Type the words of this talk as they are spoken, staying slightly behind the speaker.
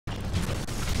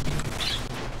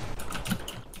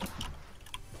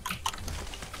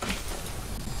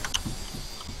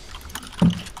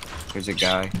There's a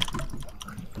guy.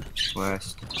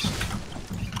 West.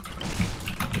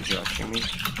 He's rushing me.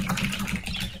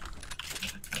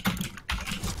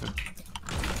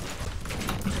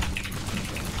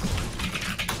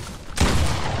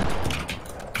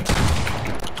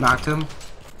 Knocked him.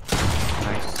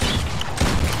 Nice.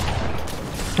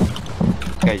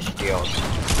 Guy's shield.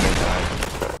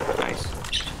 Nice.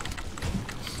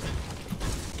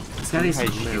 This guy needs to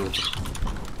Guy's move.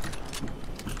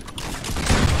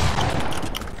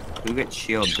 Who gets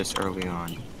shield this early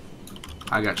on?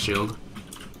 I got shield.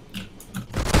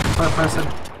 What person?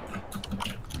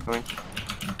 Going.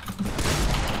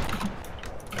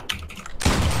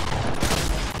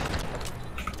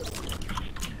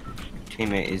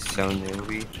 Teammate is so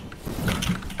newbie.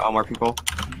 Oh, more people.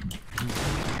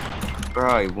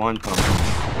 Bro, one pump.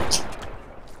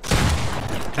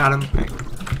 Got him. Right.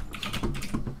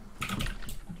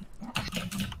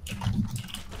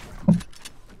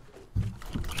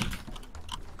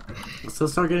 Let's still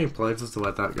start getting planes just to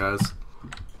let that, guys.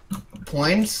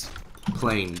 Points?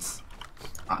 Planes.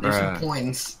 There's some Bruh.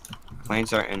 points.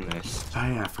 Planes are in this. Oh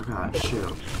yeah, I forgot.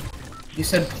 Shoot. You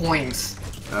said points.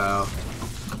 Oh.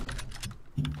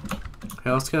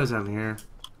 Hey, let's go down here.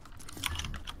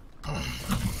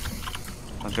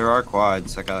 But there are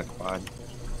quads. I got a quad.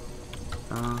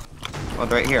 Uh, Oh,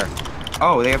 they're right here.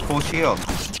 Oh, they have full shield.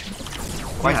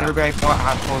 Why does Yeah. everybody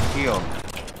have full shield?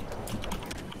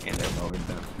 And they're lowered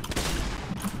them.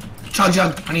 Chug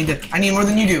Jug, I need more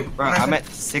than you do. Bro, I'm at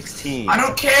 16. I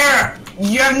don't care!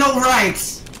 You have no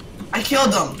rights! I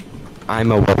killed them!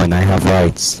 I'm a woman. I have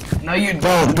rights. No, you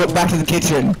don't. Go back to the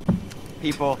kitchen.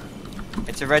 People,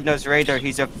 it's a red-nosed raider.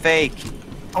 He's a fake.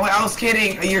 Oh, wait, I was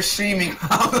kidding. You're streaming.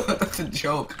 That's a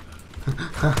joke.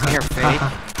 You're fake.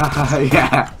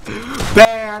 yeah.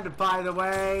 Banned, by the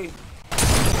way.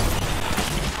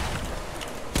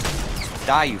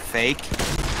 Die, you fake.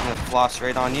 I'm gonna floss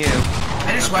right on you.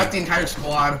 I just wiped the entire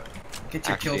squad. Get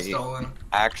your kill Actually- stolen.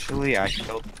 Actually, I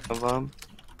killed one of them.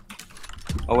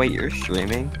 Oh wait, you're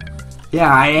streaming?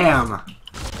 Yeah, I am.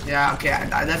 Yeah, okay,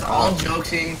 that's all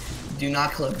joking. Do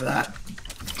not clip that.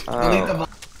 Delete the Oh,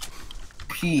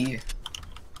 P.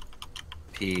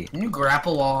 P. Can you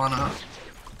grapple while on a...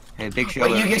 Hey, big shield.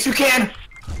 Wait, yes you can!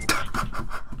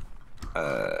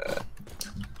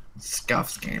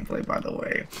 Scuffs gameplay, by the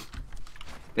way.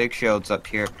 Big shield's up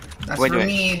here. That's Wait a for minute.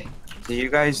 me. Do you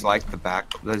guys like the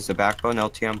back? Is the backbone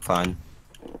LTM fun?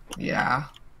 Yeah.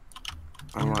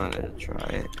 I wanted to try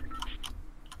it.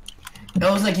 It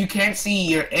was like you can't see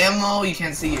your ammo, you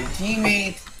can't see your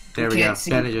teammates. There we you go. can't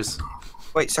see. Bandages.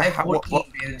 Wait, so I have how, 14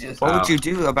 bandages. what Oh. would you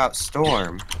do about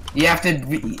Storm? You have to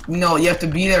be, no, you have to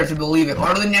be there to believe it.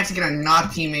 Or then you have to get a not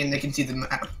teammate and they can see the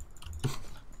map.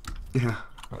 Yeah.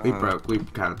 We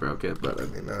kind of broke it, but I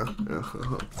mean,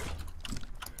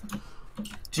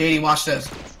 JD, watch this.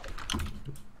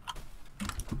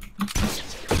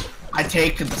 I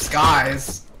take to the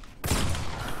skies.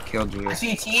 Killed you. I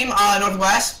see a team,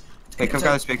 northwest. Hey, come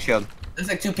got this big shield. There's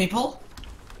like 2 people.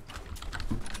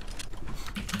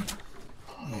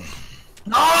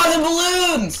 Oh,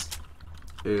 the balloons!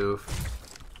 Oof.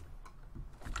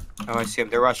 Oh, I see them.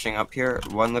 They're rushing up here.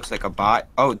 One looks like a bot.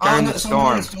 Oh, they're in the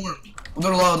storm.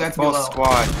 They're low, that's Full below.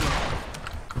 squad.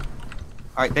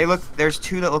 Alright, they look. There's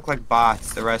 2 that look like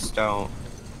bots. The rest don't.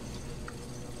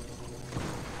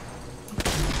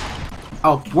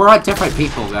 Oh, we're at different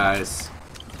people, guys.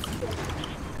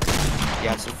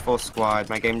 Yeah, it's a full squad.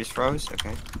 My game just froze.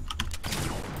 Okay.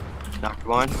 Knocked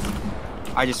one.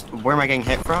 Where am I getting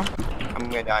hit from? I'm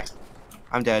gonna die.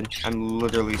 I'm dead. I'm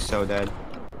literally so dead.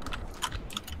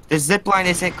 The zipline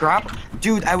isn't grab.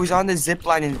 Dude, I was on the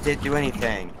zipline and it didn't do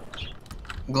anything.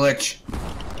 Glitch.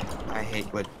 I hate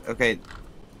glitch. Okay,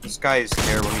 this guy is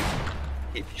terrible.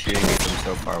 He keeps shooting me from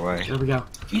so far away. There we go.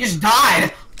 He just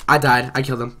died! I died. I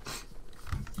killed him.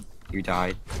 You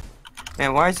died.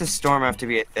 Man, why does the storm have to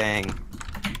be a thing?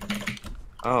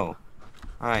 Oh.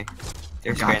 Hi.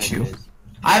 There's Got you. bandages.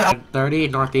 I 30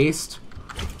 northeast.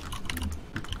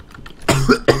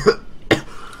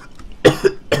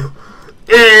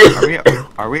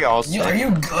 Are we all sick? are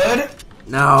you good?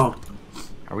 No.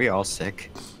 Are we all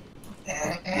sick?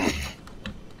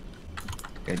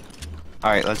 Good.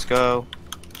 Alright, let's go.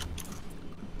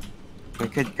 We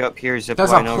could go up here, zip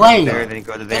There's line a over plane. there, then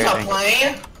go to there. There's a then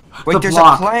plane? Wait, the there's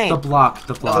block, a plane! The block.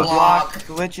 The block. block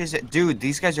glitches it. Dude,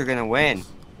 these guys are gonna win.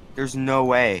 There's no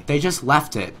way. They just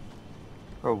left it.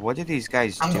 Bro, what are these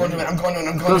guys I'm doing? going to it, I'm going to it,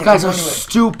 I'm going Those to it. guys I'm are going to it.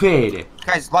 stupid.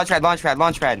 Guys, launch pad, launch pad,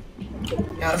 launch pad.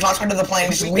 Yeah, let's launch into the plane. If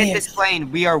Just we get leave. this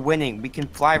plane, we are winning. We can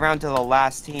fly around to the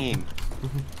last team.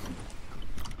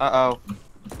 Uh-oh.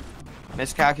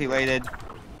 Miscalculated.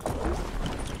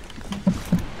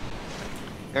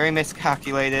 Very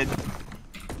miscalculated.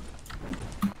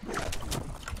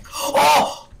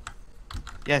 Oh!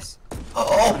 Yes.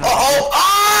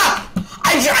 Ah!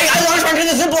 I launched onto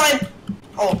the zipline!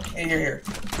 Oh, hey, you're here.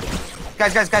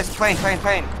 Guys, plane.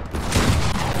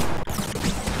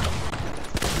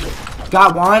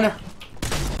 Got one.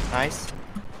 Nice.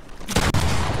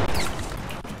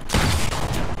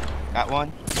 Got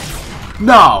one.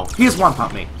 No, he just one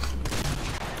pumped me.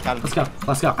 Got him.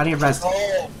 Let's go. I need res.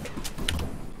 Oh.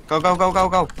 Go.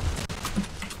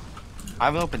 I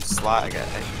have an open slot again.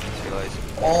 I just realized.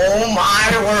 Oh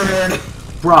my word.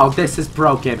 Bro, this is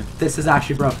broken. This is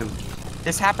actually broken.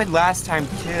 This happened last time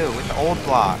too, with the old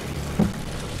block.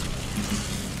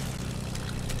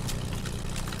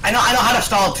 I know how to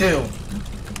stall too.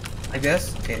 Like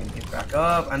this. Okay, get back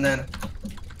up, and then.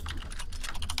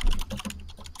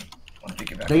 Once we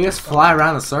get back They up. just fly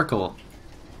around a circle.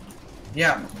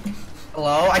 Yeah.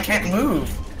 Hello? I can't move.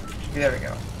 Okay, there we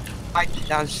go. I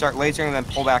now start lasering and then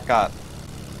pull back up.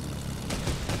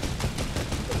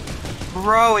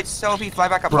 Bro, it's so OP. Fly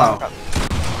back up. Bro. Fly back up.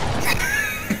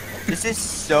 This is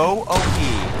so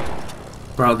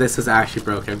OP. Bro, this is actually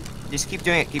broken. Just keep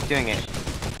doing it.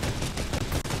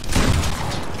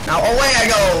 Now away I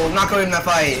go. I'm not going in that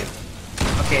fight.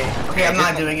 Okay, I'm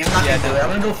not doing it. I'm not gonna do it. I'm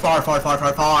gonna go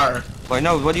far. Wait,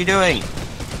 no, what are you doing?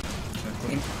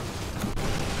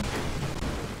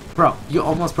 Bro, you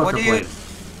almost broke your blade.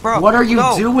 Bro, What are you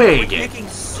doing? We're taking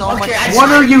so much. What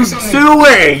are you doing?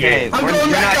 Okay, I'm you're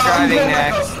going back not up. driving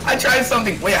next. I tried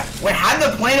something. Wait, how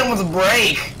did the plane almost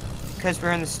break? Because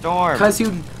we're in the storm. Cause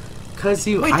you.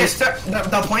 Wait,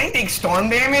 the plane takes storm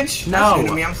damage? No. That's new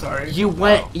to me, I'm sorry.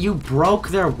 You broke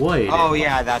their wood. Oh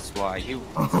yeah, that's why. You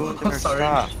blew their Sorry.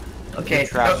 stuff. Okay, You're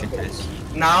trash at this.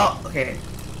 now, okay.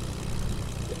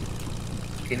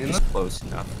 Get in It's close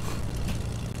enough.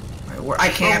 I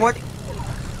can't. Bro, what?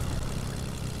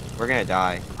 We're gonna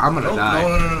die. I'm gonna die.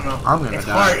 No. I'm gonna It's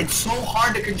die. hard. It's so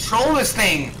hard to control this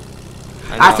thing.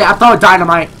 I say, I'm throwing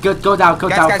dynamite. Go down. Go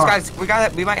down. Guys,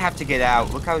 we might have to get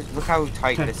out. Look how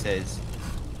tight Okay. this is.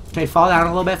 Okay, fall down a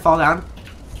little bit. Fall down.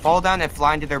 Fall down and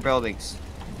fly into their buildings.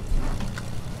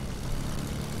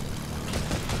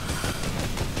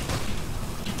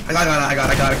 I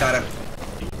got it.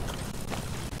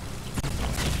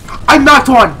 I knocked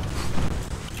one.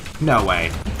 No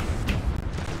way.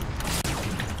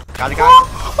 Got it.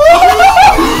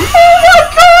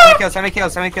 How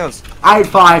many kills? I had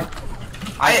 5.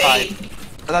 I had I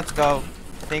 5. So let's go.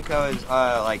 I think it was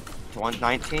like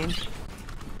 119.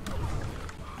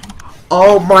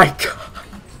 Oh my god.